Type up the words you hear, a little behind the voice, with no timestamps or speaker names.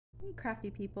Hey crafty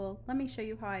people, let me show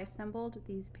you how I assembled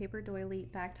these paper doily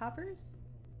bag toppers.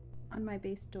 On my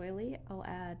base doily, I'll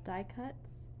add die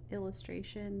cuts,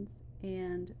 illustrations,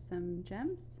 and some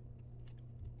gems.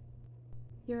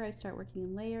 Here I start working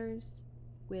in layers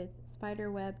with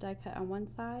spider web die cut on one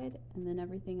side and then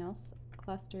everything else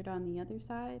clustered on the other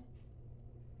side.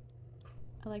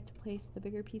 I like to place the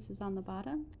bigger pieces on the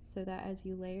bottom so that as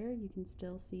you layer you can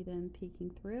still see them peeking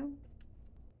through.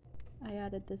 I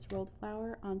added this rolled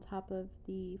flower on top of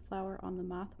the flower on the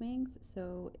moth wings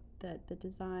so that the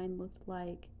design looked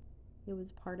like it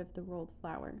was part of the rolled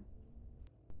flower.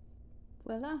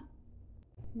 Voila!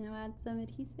 Now add some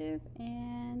adhesive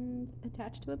and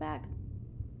attach to a bag.